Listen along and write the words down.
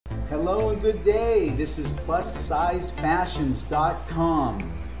Hello and good day. This is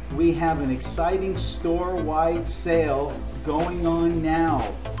plussizefashions.com. We have an exciting store-wide sale going on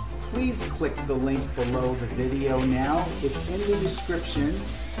now. Please click the link below the video now. It's in the description.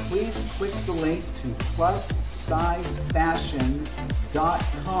 Please click the link to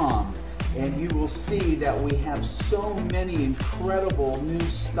plussizefashion.com and you will see that we have so many incredible new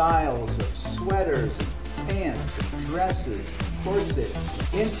styles of sweaters, pants, and dresses,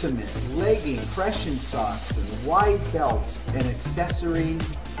 corsets, intimate, legging, compression socks, and wide belts and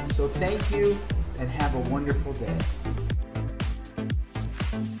accessories. So thank you and have a wonderful day.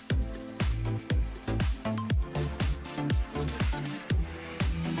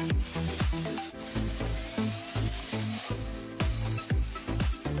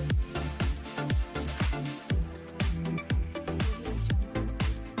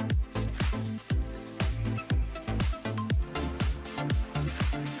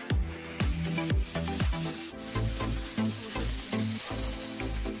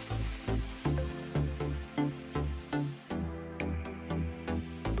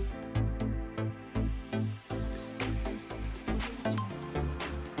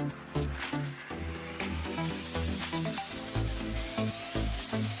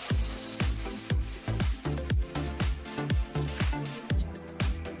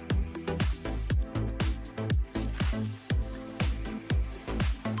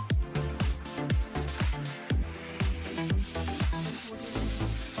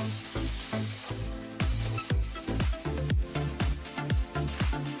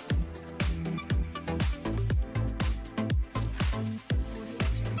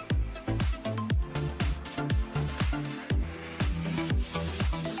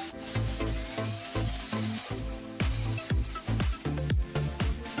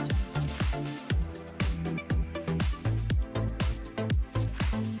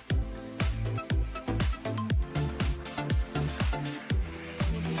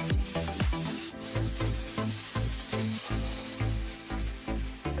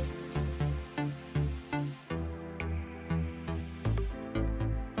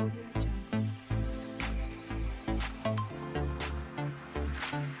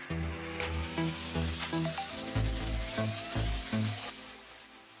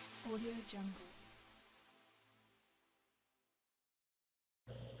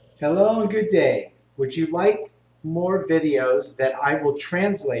 Hello and good day. Would you like more videos that I will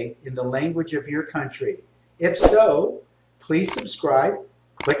translate in the language of your country? If so, please subscribe,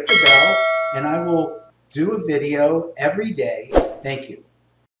 click the bell, and I will do a video every day. Thank you.